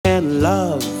and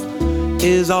love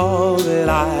is all that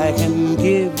I can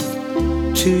give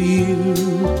to you.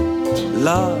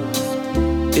 Love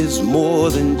is more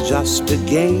than just a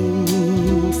game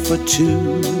for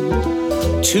two.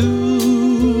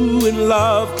 Two in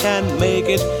love can make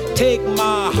it. Take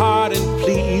my heart and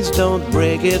please don't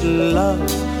break it. Love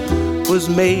was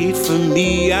made for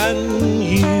me and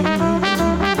you.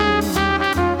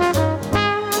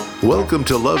 Welcome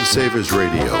to Love Savers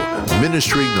Radio,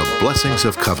 ministering the blessings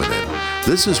of covenant.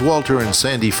 This is Walter and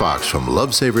Sandy Fox from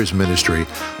Love Savers Ministry,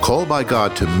 called by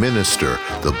God to minister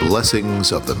the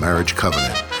blessings of the marriage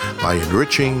covenant by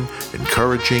enriching,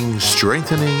 encouraging,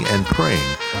 strengthening, and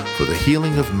praying for the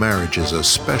healing of marriages,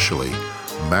 especially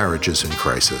marriages in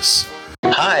crisis.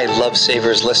 Hi, Love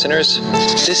Savers listeners.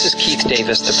 This is Keith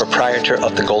Davis, the proprietor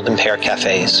of the Golden Pear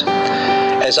Cafes.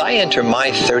 As I enter my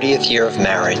 30th year of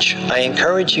marriage, I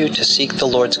encourage you to seek the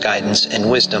Lord's guidance and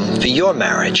wisdom for your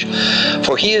marriage,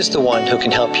 for He is the one who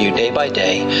can help you day by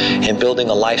day in building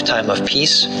a lifetime of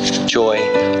peace, joy,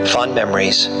 fond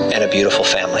memories, and a beautiful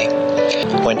family.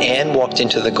 When Anne walked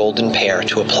into the Golden Pear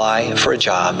to apply for a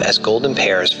job as Golden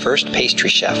Pear's first pastry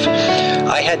chef,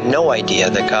 I had no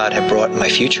idea that God had brought my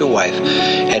future wife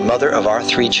and mother of our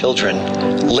 3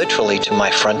 children literally to my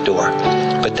front door.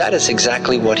 But that is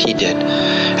exactly what He did.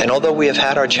 And although we have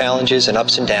had our challenges and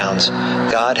ups and downs,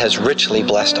 God has richly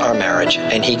blessed our marriage,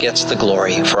 and He gets the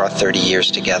glory for our 30 years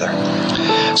together.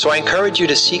 So I encourage you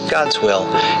to seek God's will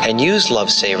and use Love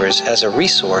Savers as a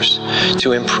resource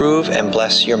to improve and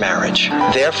bless your marriage.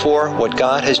 Therefore, what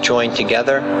God has joined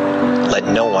together, let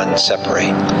no one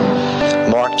separate.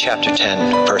 Mark chapter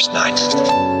 10, verse 9.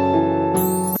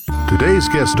 Today's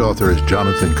guest author is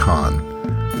Jonathan Cahn.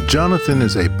 Jonathan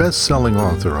is a best-selling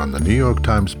author on the New York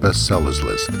Times bestsellers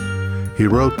list. He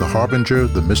wrote The Harbinger,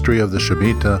 The Mystery of the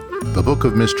Shemitah, The Book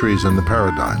of Mysteries, and The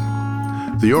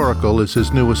Paradigm. The Oracle is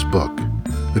his newest book.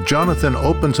 Jonathan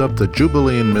opens up the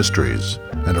Jubilean mysteries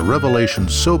and a revelation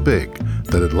so big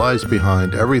that it lies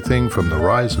behind everything from the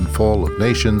rise and fall of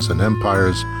nations and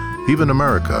empires, even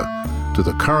America, to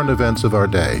the current events of our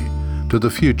day, to the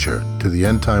future, to the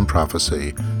end-time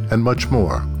prophecy, and much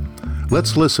more.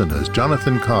 Let's listen as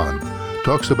Jonathan Cahn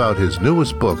talks about his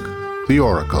newest book, The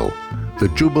Oracle, The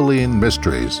Jubilean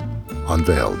Mysteries,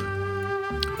 Unveiled.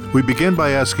 We begin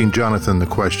by asking Jonathan the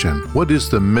question, what is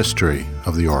the mystery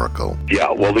of the Oracle? Yeah,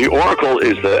 well, the Oracle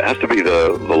has to be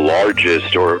the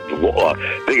largest or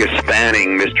biggest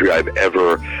spanning mystery I've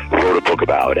ever wrote a book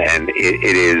about. And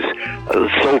it is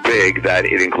so big that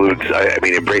it includes,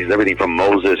 embraces everything from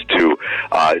Moses to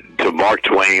Mark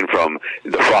Twain, from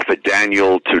the prophet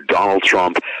Daniel to Donald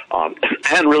Trump,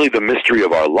 and really the mystery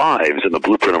of our lives and the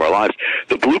blueprint of our lives,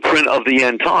 the blueprint of the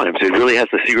end times. It really has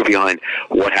the secret behind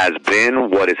what has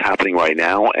been, what is happening right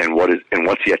now, and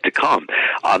what's yet to come.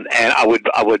 And I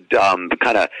would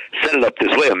kind of set it up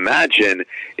this way. Imagine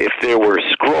if there were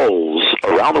scrolls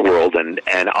around the world,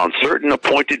 and on certain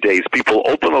appointed days, people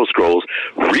open those scrolls,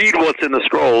 read what's in the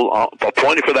scroll,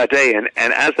 appointed for that day,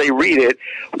 and as they read it,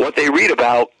 what they read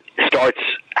about starts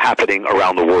happening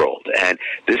around the world. And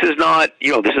this is not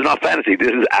fantasy.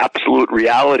 This is absolute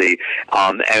reality.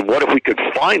 And what if we could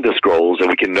find the scrolls and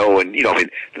we can know, and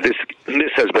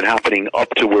this has been happening up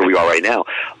to where we are right now.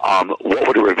 What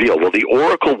would it reveal? Well, the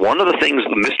Oracle, one of the things,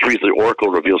 the mysteries the Oracle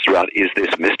reveals throughout is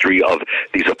this mystery of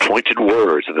these appointed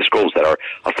words and the scrolls that are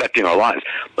affecting our lives.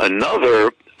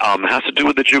 Another has to do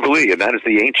with the Jubilee, and that is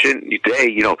the ancient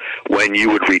day, when you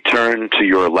would return to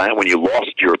your land, when you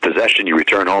lost your possession, you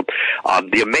return home.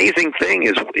 The amazing thing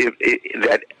is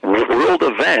that world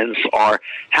events are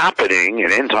happening,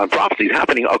 and end-time prophecy is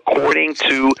happening according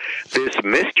to this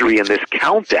mystery and this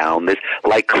countdown, this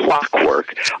like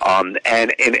clockwork. And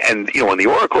in the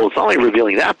Oracle, it's not only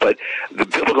revealing that, but the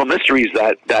biblical mysteries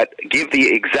that give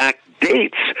the exact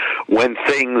dates when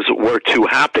things were to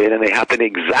happen, and they happen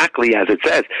exactly as it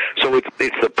says. So it's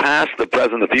the past, the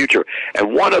present, the future.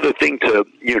 And one other thing to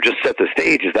just set the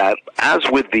stage is that, as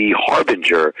with the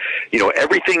Harbinger,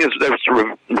 everything that's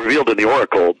revealed in the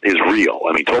Oracle is real.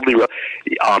 I mean, totally real.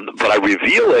 But I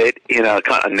reveal it in a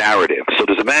kind of narrative. So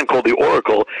there's a man called the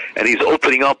Oracle, and he's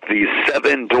opening up these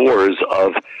 7 doors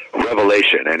of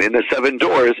revelation. And in the 7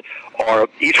 doors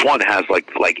each one has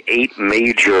like 8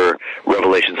 major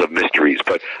revelations of mysteries.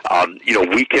 But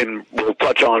we'll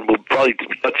probably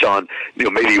touch on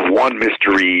maybe one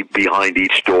mystery behind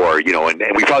each door. And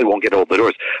we probably won't get all the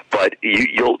doors, but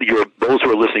those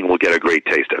who are listening will get a great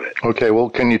taste of it. Okay, well,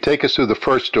 can you take us through the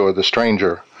first door, the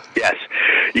stranger? Yes.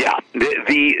 Yeah.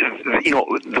 The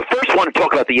first one to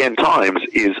talk about the end times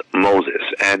is Moses.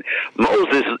 And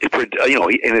Moses,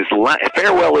 in his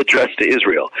farewell address to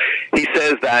Israel, he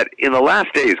says that in the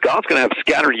last days, God's going to have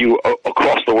scattered you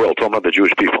across the world, talking about the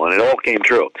Jewish people, and it all came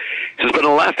true. He says, but in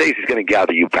the last days, he's going to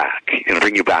gather you back,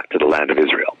 bring you back to the land of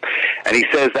Israel. And he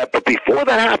says that, but before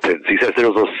that happens, he says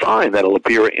there's a sign that will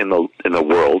appear in the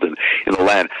world and in the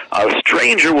land. A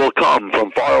stranger will come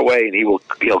from far away, and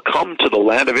he'll come to the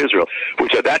land of Israel,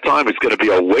 which at that time is going to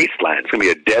be a wasteland. It's going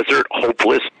to be a desert,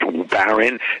 hopeless,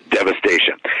 barren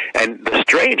devastation. And the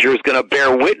stranger is going to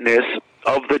bear witness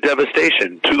of the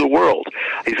devastation to the world.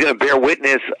 He's going to bear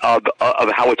witness of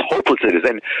how it's hopeless it is.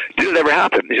 And did it ever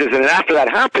happen? He says, and after that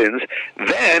happens,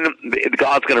 then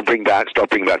God's going to start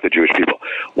bringing back the Jewish people.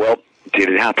 Well, did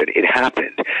it happen? It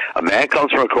happened. A man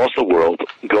comes from across the world,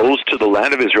 goes to the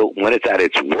land of Israel when it's at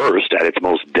its worst, at its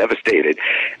most devastated,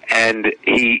 and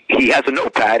he has a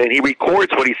notepad and he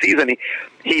records what he sees, and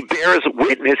he bears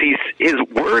witness. His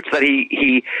words that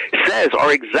he says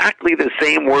are exactly the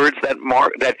same words that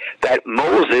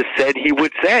Moses said he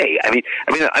would say. I mean,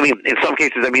 in some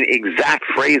cases, exact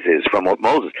phrases from what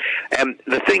Moses. And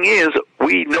the thing is,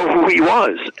 we know who he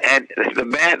was, and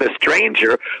the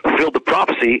stranger who fulfilled the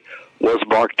prophecy was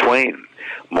Mark Twain.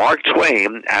 Mark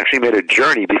Twain actually made a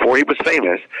journey before he was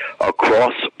famous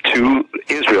across to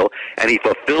Israel, and he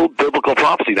fulfilled biblical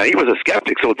prophecy. Now, he was a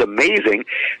skeptic, so it's amazing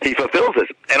he fulfills this.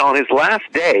 And on his last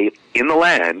day in the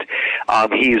land,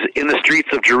 he's in the streets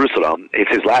of Jerusalem.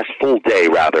 It's his last full day,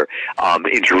 rather,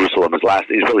 in Jerusalem. Is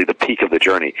really the peak of the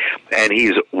journey. And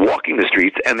he's walking the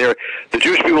streets, and the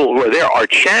Jewish people who are there are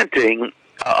chanting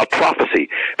a prophecy,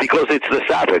 because it's the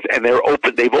Sabbath, and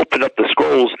they've opened up the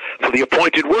scrolls for the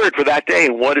appointed word for that day.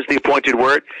 And what is the appointed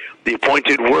word? The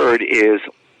appointed word is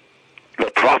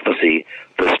the prophecy,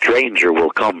 the stranger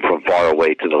will come from far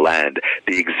away to the land.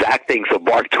 The exact thing. So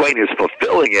Mark Twain is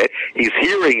fulfilling it. He's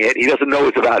hearing it. He doesn't know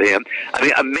it's about him. I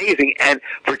mean, amazing. And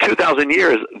for 2,000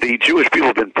 years, the Jewish people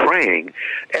have been praying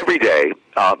every day.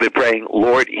 Been praying,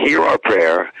 Lord, hear our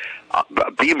prayer.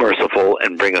 Be merciful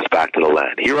and bring us back to the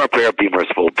land. Hear our prayer, be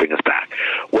merciful, bring us back.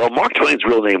 Well, Mark Twain's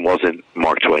real name wasn't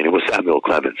Mark Twain. It was Samuel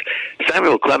Clemens.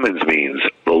 Samuel Clemens means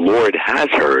the Lord has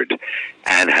heard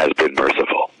and has been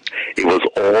merciful. It was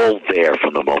all there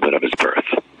from the moment of his birth.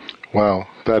 Wow,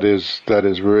 that is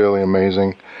really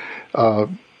amazing.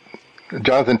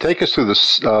 Jonathan, take us through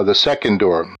the second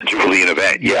door. Jubilean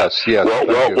event. Yes.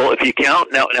 Well, if you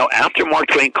count now after Mark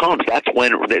Twain comes, that's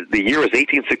when the year is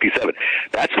 1867.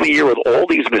 That's the year with all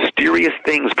these mysterious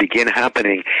things begin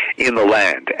happening in the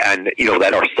land, and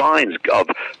that are signs of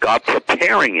God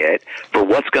preparing it for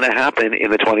what's going to happen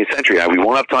in the 20th century. Now, we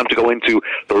won't have time to go into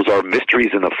those are mysteries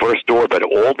in the first door, but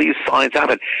all these signs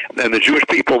happen, and the Jewish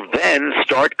people then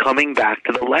start coming back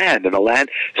to the land, and the land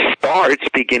starts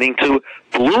beginning to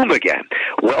bloom again.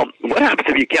 Well, what happens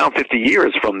if you count 50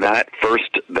 years from that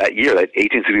year, that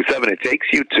 1867? It takes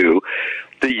you to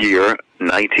the year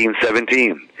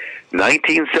 1917.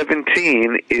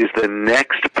 1917 is the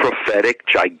next prophetic,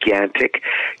 gigantic,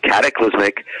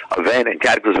 cataclysmic event and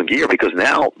cataclysmic year, because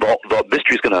now the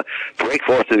mystery is going to break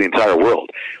forth to the entire world.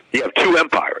 You have two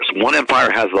empires. One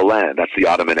empire has the land. That's the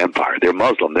Ottoman Empire. They're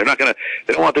Muslim. They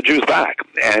don't want the Jews back.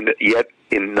 And yet,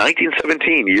 in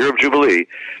 1917, year of Jubilee,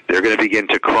 they're going to begin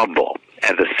to crumble.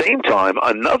 At the same time,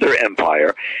 another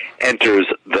empire enters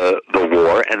the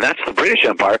war, and that's the British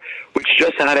Empire, which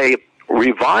just had a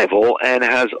revival and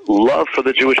has love for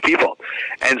the Jewish people.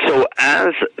 And so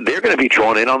as they're going to be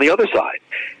drawn in on the other side,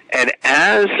 and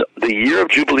as the year of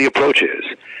Jubilee approaches,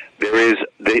 there is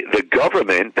the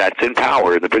government that's in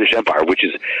power in the British Empire,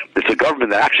 it's a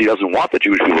government that actually doesn't want the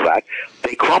Jewish people back.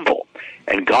 They crumble.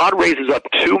 And God raises up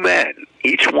two men,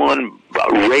 each one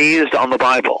raised on the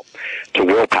Bible, to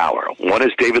world power. One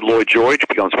is David Lloyd George,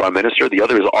 becomes prime minister. The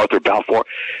other is Arthur Balfour,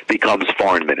 becomes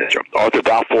foreign minister. Arthur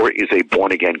Balfour is a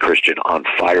born-again Christian on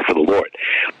fire for the Lord.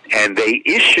 And they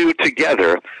issue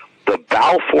together the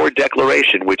Balfour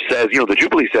Declaration, which says, the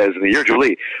Jubilee says, in the year of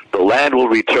Jubilee, the land will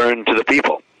return to the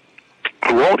people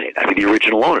who own it, the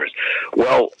original owners.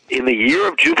 Well, in the year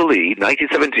of Jubilee,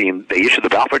 1917, they issued the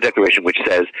Balfour Declaration, which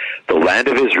says the land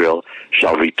of Israel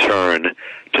shall return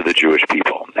to the Jewish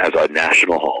people as a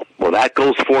national home. Well, that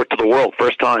goes forth to the world,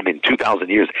 first time in 2,000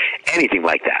 years, anything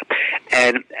like that.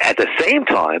 And at the same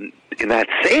time, in that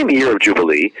same year of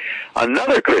Jubilee,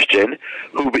 another Christian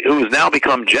who's now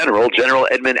become General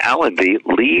Edmund Allenby,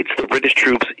 leads the British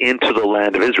troops into the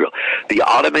land of Israel. The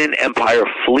Ottoman Empire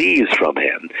flees from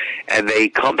him, and they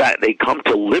come back. They come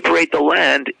to liberate the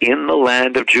land in the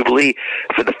land of Jubilee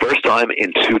for the first time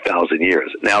in 2,000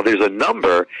 years. Now, there's a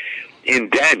number in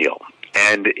Daniel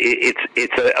And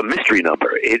it's a mystery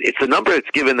number. It's a number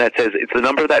that's given that says it's a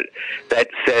number that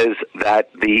says that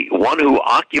the one who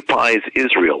occupies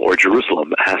Israel or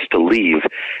Jerusalem has to leave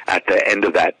at the end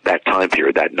of that time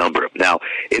period, that number. Now,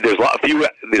 there's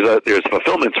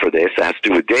fulfillments for this. It has to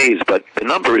do with days, but the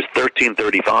number is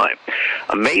 1335.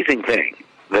 Amazing thing.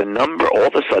 The number, all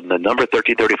of a sudden, the number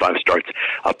 1335 starts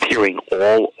appearing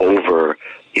all over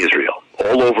Israel,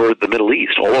 all over the Middle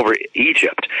East, all over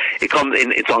Egypt. It comes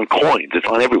in, it's on coins, it's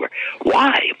on everywhere.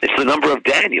 Why? It's the number of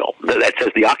Daniel that says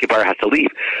the occupier has to leave.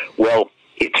 Well,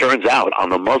 it turns out on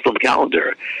the Muslim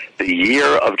calendar, the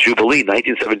year of Jubilee,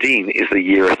 1917, is the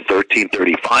year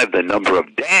 1335, the number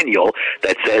of Daniel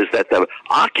that says that the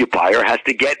occupier has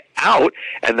to get out,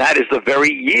 and that is the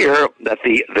very year that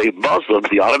the Muslims,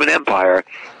 the Ottoman Empire,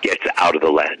 gets out of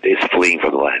the land, is fleeing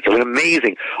from the land. So it's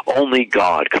amazing. Only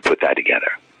God could put that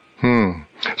together.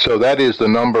 So that is the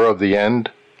number of the end?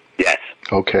 Yes.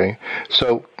 Okay.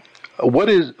 So what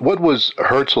was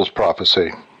Herzl's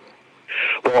prophecy?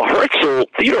 Well,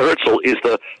 Theodor Herzl is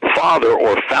the father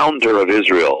or founder of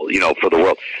Israel, for the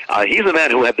world. He's the man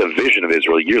who had the vision of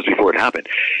Israel years before it happened.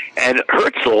 And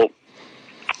Herzl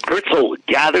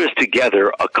gathers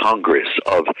together a congress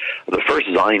of the first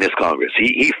Zionist Congress.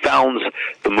 He founds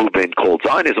the movement called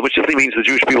Zionism, which simply means the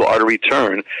Jewish people are to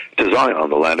return to Zion,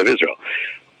 the land of Israel.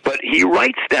 But he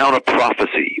writes down a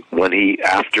prophecy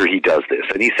after he does this,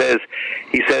 and he says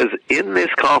in this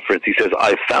conference, he says,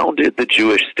 I founded the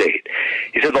Jewish state.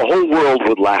 He said the whole world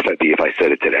would laugh at me if I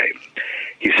said it today.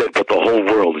 He said, but the whole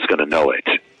world is going to know it.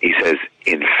 He says,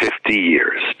 in 50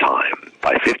 years' time,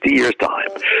 by 50 years' time,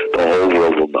 the whole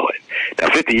world will know it. Now,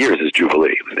 50 years is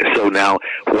Jubilee. So now,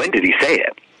 when did he say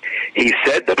it? He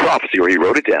said the prophecy, or he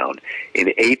wrote it down, in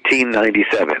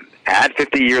 1897. Add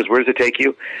 50 years, where does it take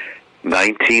you?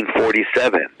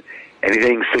 1947.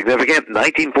 Anything significant?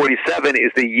 1947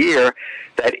 is the year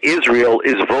that Israel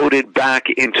is voted back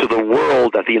into the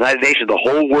world, that the United Nations, the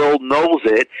whole world knows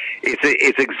it.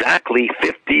 It's exactly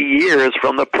 50 years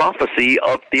from the prophecy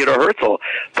of Theodor Herzl.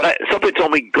 But somebody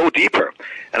told me, go deeper.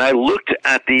 And I looked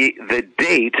at the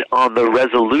date on the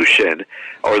resolution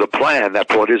or the plan that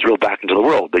brought Israel back into the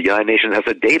world. The United Nations has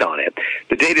a date on it.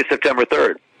 The date is September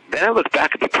 3rd. Then I looked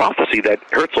back at the prophecy that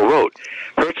Herzl wrote.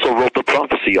 Herzl wrote the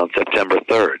prophecy on September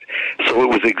 3rd. So it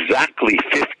was exactly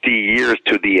 50 years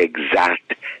to the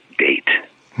exact date.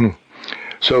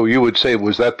 So you would say,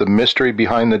 was that the mystery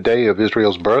behind the day of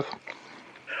Israel's birth?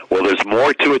 Well, there's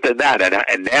more to it than that,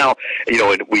 and now,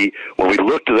 when we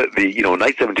looked at the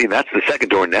night 17, that's the second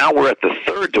door. Now we're at the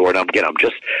third door, and I'm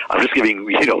just giving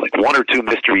like one or two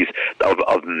mysteries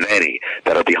of many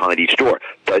that are behind each door.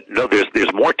 But no,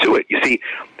 there's more to it. You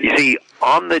see,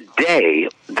 on the day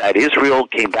that Israel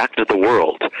came back to the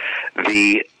world,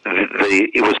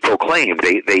 it was proclaimed.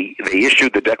 They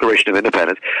issued the Declaration of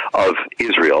Independence of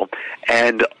Israel,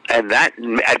 and that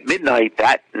at midnight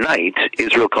that night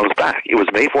Israel comes back. It was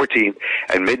May 14th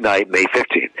and midnight May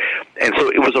 15th, and so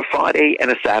it was a Friday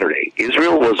and a Saturday.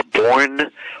 Israel was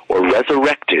born or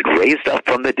resurrected, raised up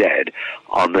from the dead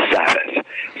on the Sabbath.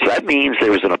 So that means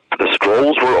the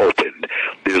scrolls were opened.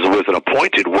 There was an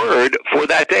appointed word for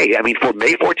that day. I mean, for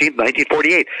May 14th,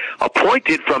 1948,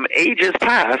 appointed from ages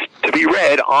past to be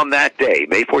read on that day,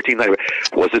 May 14th.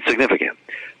 Was it significant?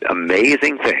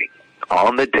 Amazing thing.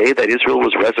 On the day that Israel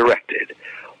was resurrected,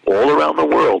 all around the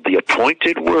world, the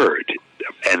appointed word,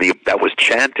 and that was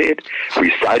chanted,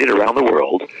 recited around the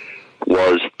world,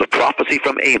 was the prophecy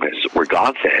from Amos, where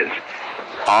God says,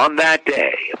 on that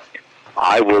day,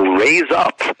 I will raise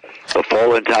up the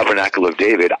fallen tabernacle of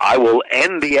David. I will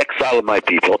end the exile of my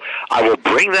people. I will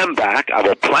bring them back. I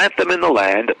will plant them in the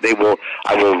land.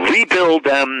 I will rebuild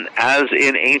them as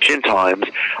in ancient times.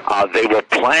 They will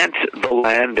plant the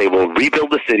land. They will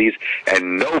rebuild the cities,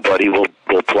 and nobody will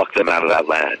pluck them out of that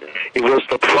land. It was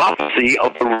the prophecy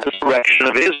of the resurrection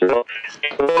of Israel.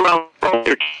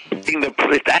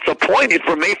 That's appointed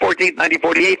from May 14th,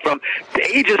 1948, from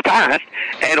ages past,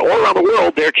 and all around the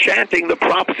world, they're chanting the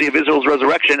prophecy of Israel's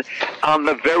resurrection on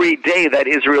the very day that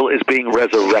Israel is being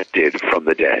resurrected from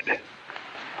the dead.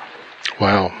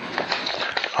 Wow.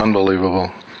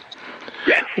 Unbelievable.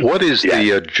 Yes. What is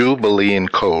the Jubilean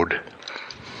Code?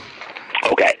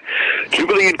 Okay.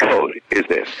 Jubilean Code is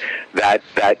this, that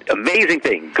amazing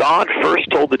thing. God first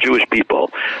told the Jewish people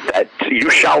that you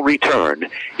shall return,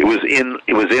 it was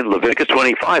in Leviticus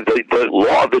 25, the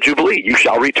law of the Jubilee. You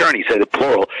shall return. He said it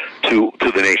plural to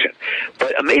the nation.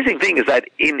 But amazing thing is that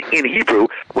in Hebrew,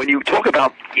 when you talk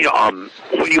about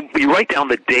when you write down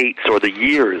the dates or the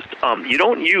years, you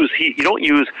don't use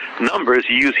numbers.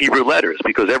 You use Hebrew letters,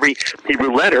 because every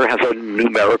Hebrew letter has a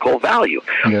numerical value.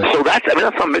 Yes. So that's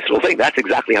some mystical thing. That's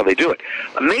exactly how they do it.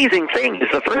 Amazing thing is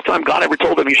the first time God ever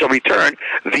told them you shall return,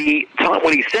 the time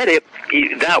when he said it,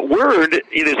 that word,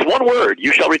 there's one word,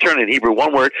 you shall return in Hebrew,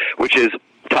 one word, which is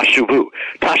tashuvu.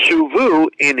 Tashuvu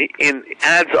in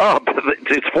adds up,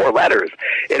 it's 4 letters.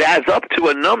 It adds up to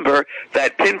a number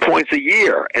that pinpoints a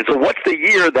year. And so what's the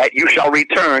year that you shall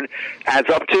return adds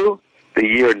up to? The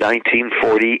year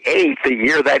 1948, the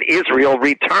year that Israel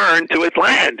returned to its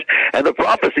land. And the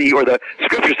prophecy or the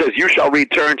scripture says, you shall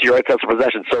return to your ancestral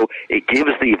possession. So it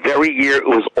gives the very year. It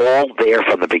was all there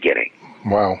from the beginning.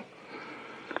 Wow.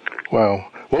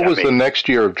 What was the next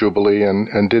year of Jubilee,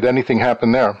 and did anything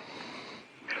happen there?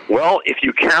 Well, if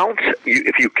you count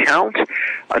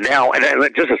now,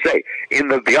 and just to say,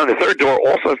 beyond the third door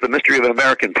also is the mystery of an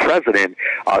American president,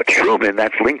 Truman,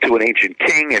 that's linked to an ancient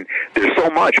king, and there's so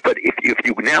much. But if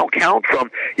you now count from,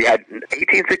 you had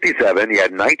 1867, you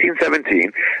had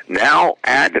 1917, now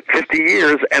add 50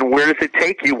 years, and where does it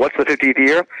take you? What's the 50th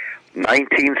year?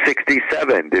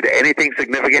 1967. Did anything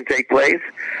significant take place?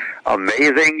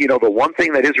 Amazing. The one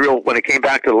thing that Israel, when it came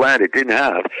back to the land, it didn't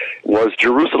have was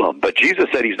Jerusalem. But Jesus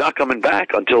said he's not coming back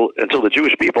until the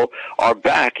Jewish people are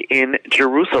back in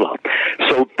Jerusalem.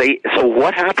 So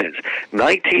what happens?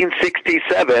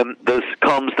 1967,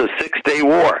 comes the Six-Day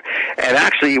War. And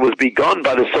actually it was begun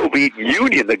by the Soviet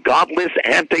Union, the godless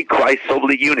Antichrist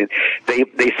Soviet Union.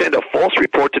 They send a false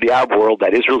report to the Arab world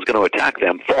that Israel's going to attack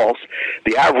them. False.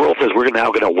 The Arab world says we're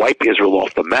now going to wipe Israel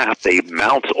off the map. They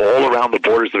mount all around the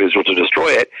borders of Israel to destroy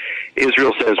it.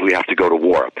 Israel says we have to go to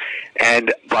war.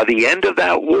 And by the end of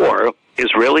that war,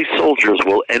 Israeli soldiers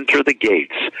will enter the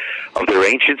gates of their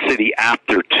ancient city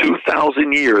after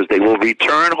 2,000 years. They will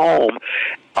return home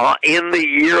in the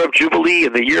year of Jubilee,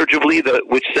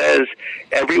 which says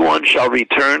everyone shall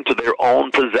return to their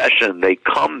own possession. They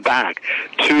come back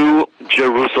to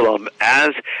Jerusalem,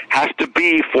 as has to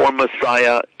be for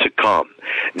Messiah to come.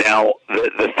 Now,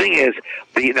 the thing is,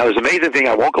 there's an amazing thing,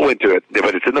 I won't go into it,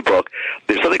 but it's in the book.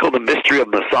 There's something called the mystery of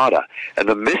Masada. And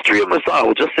the mystery of Masada,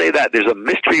 we'll just say that, there's a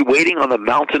mystery waiting on the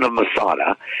mountain of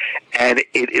Masada, and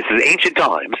it's in ancient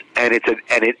times, and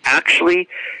it actually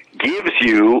gives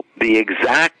you the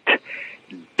exact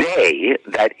day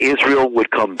that Israel would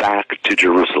come back to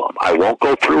Jerusalem. I won't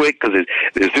go through it because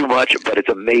there's too much, but it's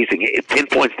amazing. It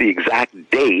pinpoints the exact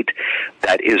date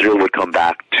that Israel would come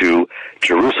back to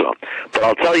Jerusalem. But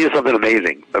I'll tell you something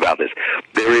amazing about this.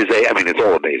 There is it's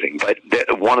all amazing, but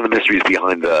one of the mysteries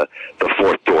behind the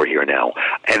fourth door here now,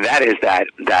 and that is that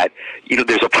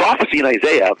there's a prophecy in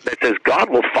Isaiah that says God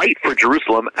will fight for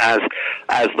Jerusalem as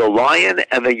the lion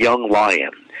and the young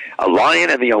lion. A lion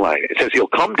and the young lion. It says he'll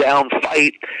come down,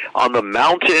 fight on the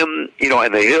mountain,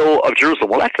 and the hill of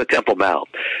Jerusalem. Well, that's the Temple Mount.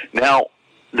 Now,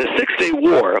 the Six-Day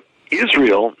War,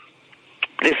 Israel,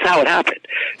 this is how it happened.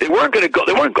 They weren't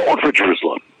going for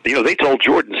Jerusalem. They told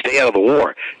Jordan, stay out of the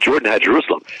war. Jordan had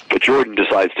Jerusalem, but Jordan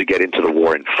decides to get into the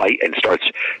war and fight and starts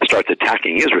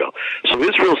attacking Israel. So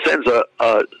Israel sends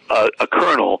a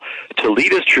colonel to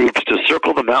lead his troops to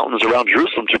circle the mountains around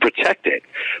Jerusalem to protect it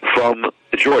from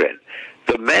Jordan.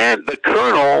 The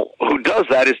colonel who does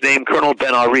that is named Colonel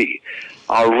Ben Ari.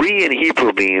 Ari in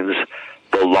Hebrew means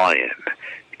the lion.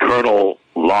 Colonel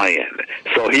Lion.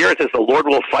 So here it says the Lord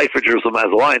will fight for Jerusalem as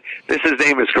a lion. His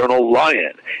name is Colonel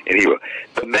Lion in Hebrew.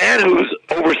 The man who's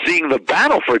overseeing the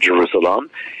battle for Jerusalem,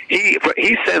 he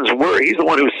sends word. He's the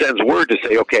one who sends word to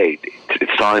say, okay,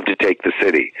 it's time to take the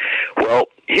city. Well,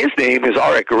 his name is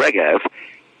Arik Regev.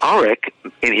 Arik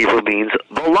in Hebrew means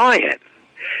the lion.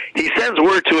 He sends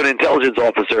word to an intelligence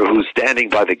officer who's standing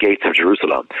by the gates of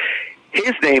Jerusalem.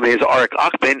 His name is Arik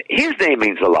Achben. His name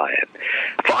means the lion.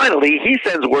 Finally, he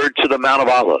sends word to the Mount of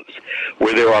Olives,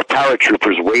 where there are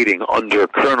paratroopers waiting under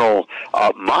Colonel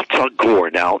Mata Gor.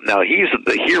 Now he's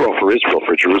the hero for Israel,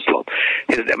 for Jerusalem.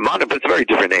 It's a very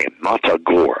different name, Mata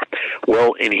Gor.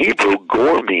 Well, in Hebrew,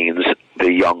 Gor means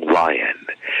the young lion.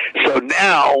 So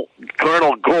now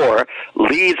Colonel Gor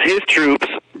leads his troops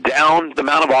down the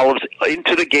Mount of Olives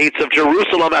into the gates of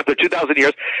Jerusalem after 2,000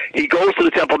 years. He goes to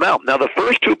the Temple Mount. Now, the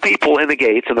first two people in the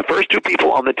gates and the first two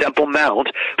people on the Temple Mount,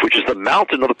 which is the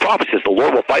mountain of the prophecies, the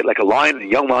Lord will fight like a lion and a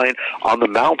young lion on the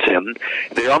mountain.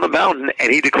 They're on the mountain,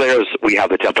 and he declares, we have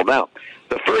the Temple Mount.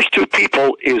 The first two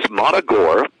people is Mata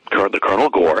Gor, Colonel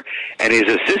Gore, and his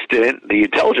assistant, the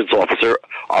intelligence officer,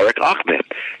 Arik Achmed.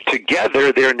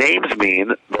 Together, their names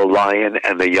mean the lion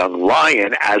and the young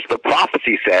lion. As the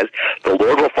prophecy says, the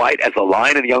Lord will fight as the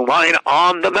lion and the young lion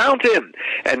on the mountain.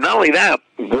 And not only that,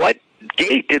 what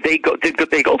gate did they go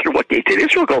through? What gate did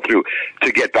Israel go through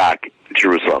to get back to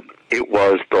Jerusalem? It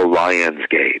was the Lion's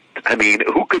Gate. I mean,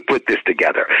 who could put this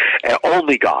together?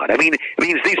 Only God. I mean, it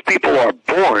means these people are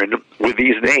born with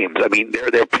these names. I mean,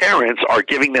 their parents are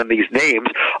giving them these names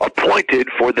appointed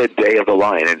for the Day of the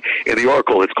Lion. And in the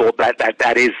Oracle, it's called that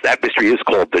mystery is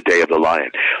called the Day of the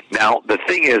Lion. Now, the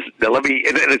thing is, and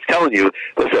it's telling you,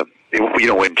 listen,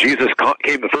 when Jesus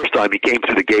came the first time, he came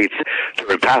through the gates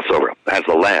during Passover as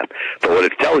a lamb. But what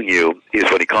it's telling you is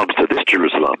when he comes to this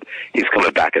Jerusalem, he's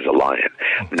coming back as a lion.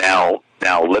 Now,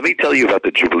 let me tell you about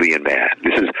the Jubilean man.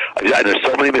 There's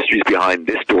so many mysteries behind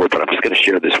this door, but I'm just going to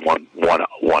share this one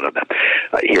of them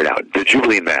here now. The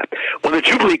Jubilean man. When the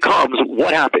Jubilee comes,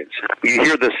 what happens? You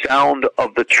hear the sound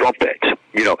of the trumpet.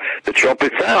 The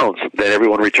trumpet sounds, then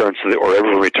everyone returns to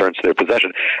their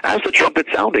possession. As the trumpet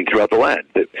sounding throughout the land.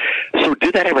 So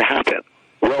did that ever happen?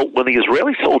 Well, when the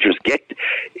Israeli soldiers get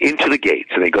into the gates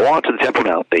and they go onto the Temple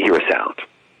Mount, they hear a sound.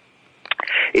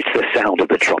 It's the sound of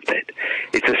the trumpet.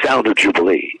 It's the sound of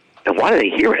Jubilee. And why do they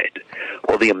hear it?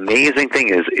 Well, the amazing thing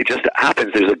is, it just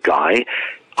happens there's a guy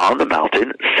on the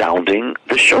mountain sounding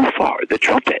the shofar, the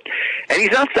trumpet. And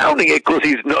he's not sounding it because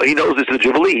he knows it's the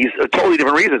Jubilee. He's a totally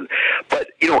different reason. But,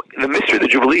 the mystery of the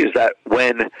Jubilee is that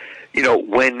when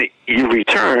you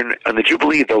return on the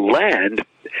Jubilee, the land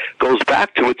goes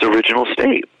back to its original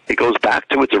state. It goes back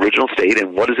to its original state,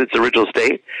 and what is its original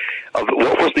state?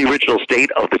 What was the original state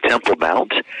of the Temple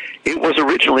Mount? It was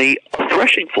originally a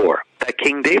threshing floor that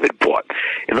King David bought.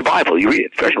 In the Bible, you read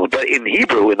it, threshing floor. But in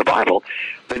Hebrew, in the Bible,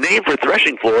 the name for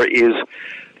threshing floor is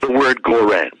the word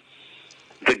goren.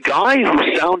 The guy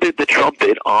who sounded the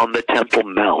trumpet on the Temple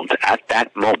Mount at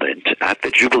that moment, at the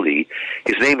Jubilee,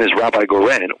 his name is Rabbi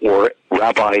Goren, or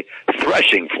Rabbi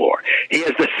Threshing Floor. He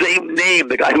has the same name,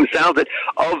 the guy who sounds it,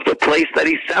 of the place that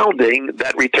he's sounding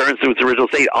that returns to its original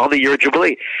state on the year of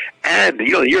Jubilee. And, the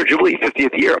year of Jubilee,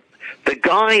 50th year. The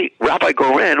guy, Rabbi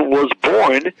Goren, was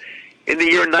born in the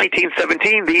year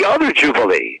 1917, the other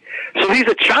Jubilee. So he's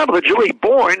a child of the Jubilee,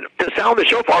 born to sound the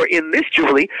shofar in this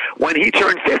Jubilee when he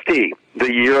turned 50,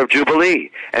 the year of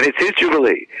Jubilee. And it's his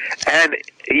Jubilee. And,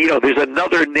 there's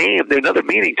another name, there's another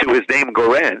meaning to his name,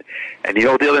 Goren. And you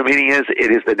know what the other meaning is?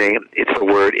 It is the name, it's the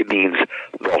word, it means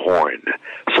the horn.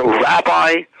 So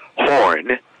Rabbi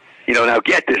Horn, now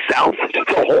get this, sounds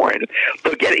the horn.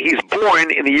 But get it, he's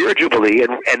born in the year of Jubilee,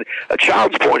 and a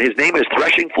child's born. His name is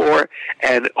Threshing Floor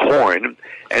and Horn.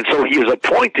 And so he is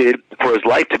appointed for his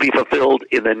life to be fulfilled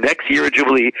in the next year of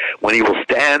Jubilee when he will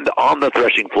stand on the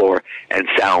threshing floor and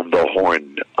sound the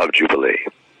horn of Jubilee.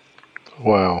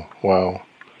 Wow.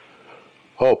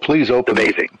 Oh, please open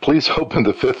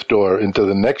the fifth door into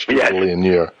the next Jubilean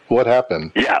year. What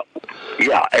happened? Yeah.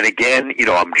 And again,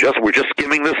 we're just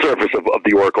skimming the surface of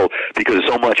the Oracle because there's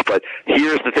so much. But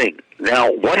here's the thing.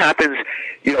 Now, what happens,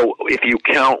 if you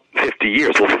count 50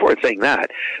 years? Well, before saying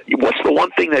that, what's the one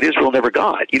thing that Israel never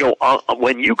got?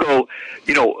 When you go,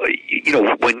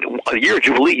 when a year of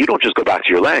Jubilee, you don't just go back to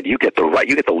your land. You get the right,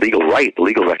 you get the legal right, the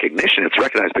legal recognition. It's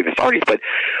recognized by the authorities.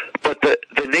 But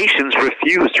the nations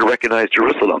refuse to recognize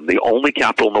Jerusalem, the only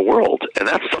capital in the world, and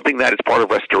that's something that is part of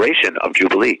restoration of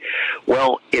Jubilee.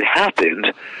 Well, it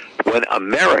happened when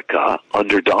America,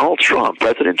 under Donald Trump,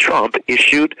 President Trump,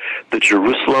 issued the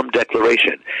Jerusalem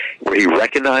Declaration, where he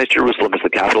recognized Jerusalem as the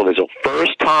capital of Israel.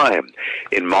 First time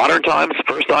in modern times,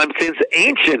 first time since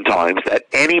ancient times that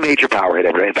any major power had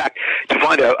ever. In fact, to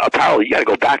find a parallel, you got to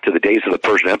go back to the days of the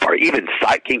Persian Empire, even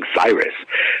King Cyrus.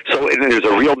 So there's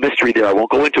a real mystery there. I won't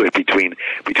go into it between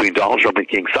Donald Trump and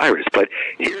King Cyrus. But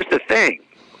here's the thing.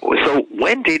 So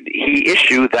when did he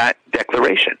issue that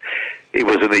declaration? It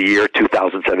was in the year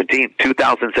 2017.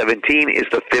 2017 is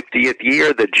the 50th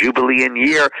year, the Jubilean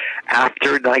year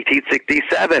after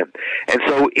 1967. And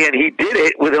he did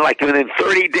it within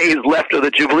 30 days left of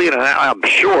the Jubilee. And I'm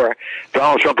sure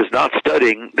Donald Trump is not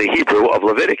studying the Hebrew of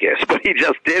Leviticus, but he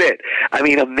just did it. I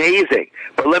mean, amazing.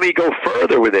 But let me go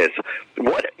further with this.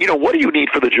 What do you need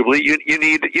for the Jubilee? You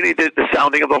need the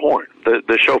sounding of the horn,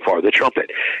 the shofar, the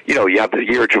trumpet. You have the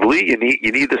year of Jubilee. You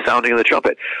need the sounding of the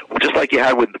trumpet, just like you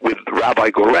had with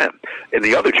Rabbi Goren in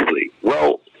the other Jubilee.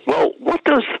 Well, what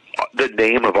does the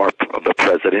name of the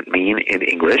president mean in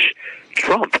English?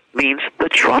 Trump means the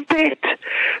trumpet.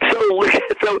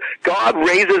 So God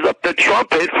raises up the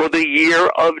trumpet for the year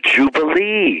of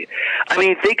Jubilee. I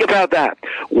mean, think about that.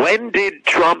 When did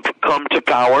Trump come to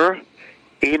power?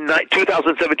 in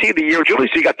 2017, the year of Jubilee.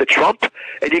 So you got the Trump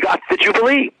and you got the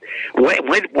Jubilee.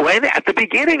 When at the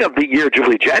beginning of the year of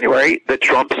Jubilee, January, the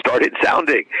Trump started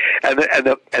sounding, and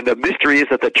the mystery is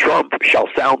that the Trump shall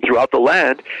sound throughout the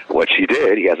land, which he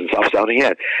did. He hasn't stopped sounding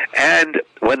yet. And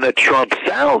when the Trump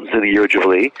sounds in the year of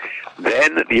Jubilee,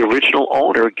 then the original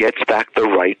owner gets back the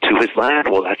right to his land.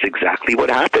 Well, that's exactly what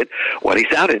happened when he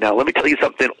sounded. Now, let me tell you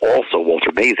something also, Walter,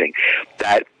 amazing.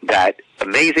 That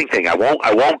amazing thing. I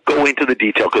won't go into the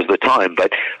detail because of the time,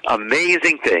 but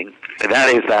amazing thing, and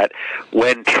that is that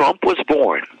when Trump was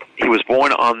born, he was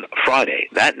born on Friday.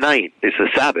 That night is the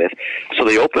Sabbath, so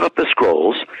they open up the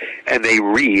scrolls and they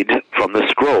read from the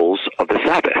scrolls of the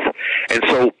Sabbath. And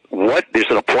so there's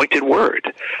an appointed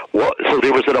word. So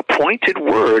there was an appointed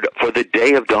word for the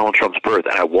day of Donald Trump's birth,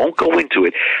 and I won't go into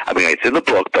it. I mean, it's in the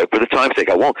book, but for the time's sake,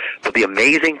 I won't. But the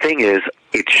amazing thing is,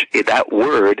 that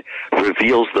word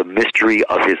reveals the mystery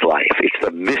of his life. It's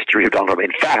the mystery of Donald Trump.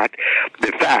 In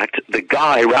fact, the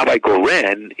guy, Rabbi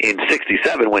Goren, in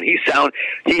 1967, when he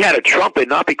had a trumpet,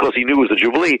 not because he knew it was a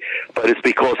Jubilee, but it's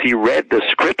because he read the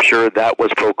scripture that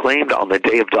was proclaimed on the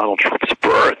day of Donald Trump's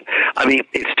birth. I mean,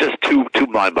 it's just too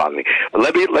mind-boggling.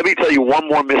 Let me tell you one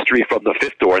more mystery from the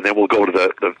fifth door, and then we'll go to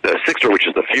the sixth door, which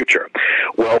is the future.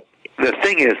 Well, the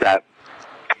thing is that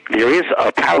there is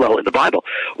a parallel in the Bible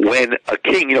when a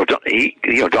king,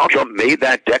 Donald Trump made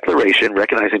that declaration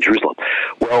recognizing Jerusalem.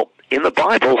 Well, in the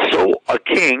Bible, so a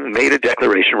king made a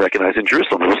declaration recognizing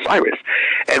Jerusalem. It was Cyrus.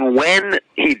 And when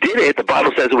he did it, the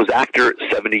Bible says it was after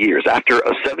 70 years, after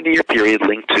a 70-year period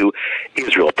linked to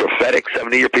Israel, a prophetic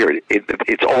 70-year period.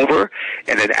 It's over,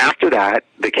 and then after that,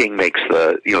 the king makes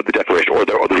the declaration, or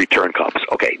the return comes.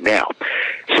 Okay, now,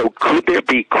 so could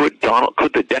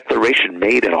the declaration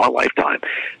made in our lifetime,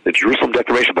 the Jerusalem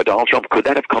Declaration by Donald Trump, could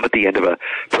that have come at the end of a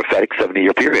prophetic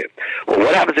 70-year period? Well,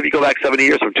 what happens if you go back 70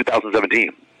 years from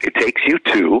 2017? It takes you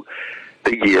to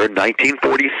the year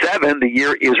 1947, the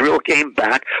year Israel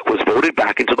was voted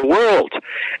back into the world.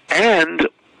 And,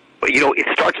 it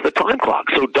starts the time clock.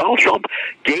 So Donald Trump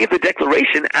gave the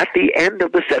declaration at the end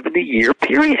of the 70-year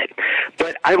period.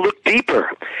 But I look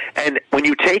deeper, and when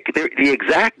you take the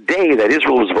exact day that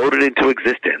Israel was voted into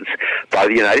existence by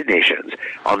the United Nations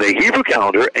on the Hebrew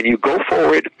calendar, and you go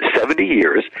forward 70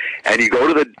 years, and you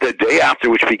go to the day after,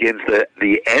 which begins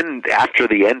the end after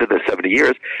the end of the 70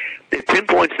 years, it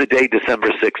pinpoints the day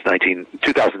December 6,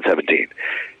 2017.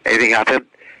 Anything happened?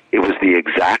 It was the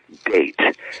exact date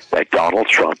that Donald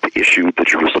Trump issued the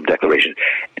Jerusalem Declaration,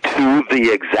 to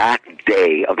the exact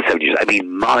day of the 70 years. I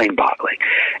mean, mind-boggling.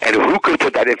 And who could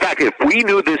put that? In fact, if we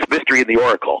knew this mystery in the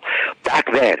Oracle back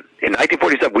then, in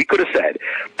 1947, we could have said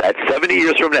that 70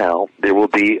 years from now, there will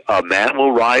be a man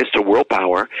will rise to world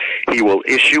power. He will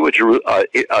issue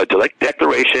a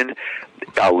declaration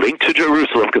linked to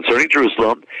Jerusalem, concerning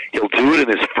Jerusalem. He'll do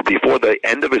it before the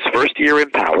end of his first year in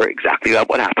power, exactly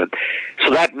what happened.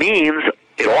 So that means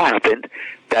it all happened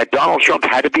that Donald Trump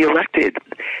had to be elected.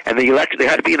 And there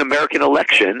had to be an American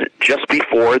election just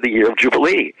before the year of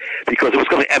Jubilee, because it was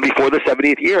going to end before the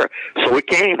 70th year. So it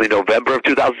came in November of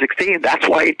 2016. That's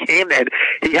why it came, and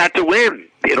he had to win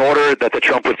in order that the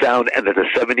Trump would sound and that the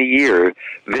 70-year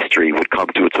mystery would come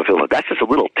to its fulfillment. That's just a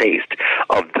little taste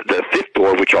of the fifth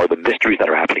door, which are the mysteries that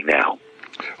are happening now.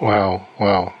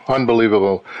 Wow.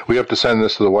 Unbelievable. We have to send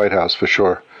this to the White House for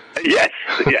sure. Yes.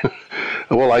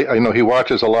 Well, I know he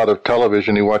watches a lot of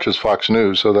television. He watches Fox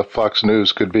News, so the Fox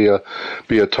News could be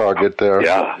a target there.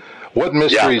 Yeah. What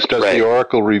mysteries does the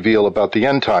Oracle reveal about the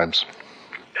end times?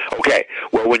 Okay,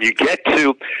 well, when you get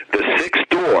to the sixth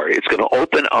door, it's going to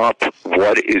open up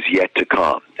what is yet to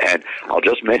come. And I'll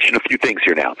just mention a few things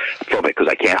here now from it, because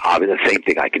I can't, obviously, the same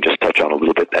thing I can just touch on a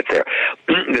little bit. That's there.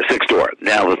 The sixth door.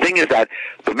 Now, the thing is that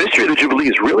the mystery of the Jubilee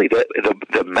is really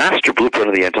the master blueprint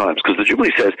of the end times, because the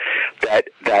Jubilee says that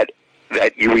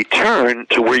you return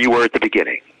to where you were at the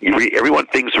beginning. Everyone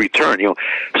thinks return.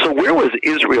 So where was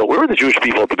Israel? Where were the Jewish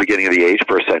people at the beginning of the age,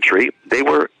 first century? They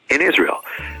were in Israel.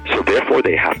 So therefore,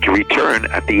 they have to return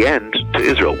at the end to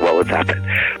Israel. Well, it's happened.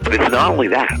 But it's not only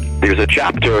that. There's a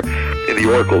chapter in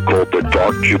the Oracle called the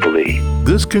Dark Jubilee.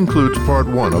 This concludes part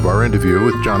one of our interview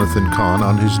with Jonathan Cahn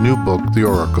on his new book, The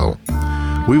Oracle.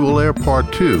 We will air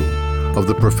part two of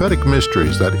the prophetic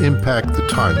mysteries that impact the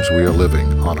times we are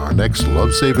living on our next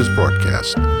Love Savers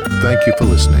broadcast. Thank you for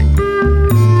listening.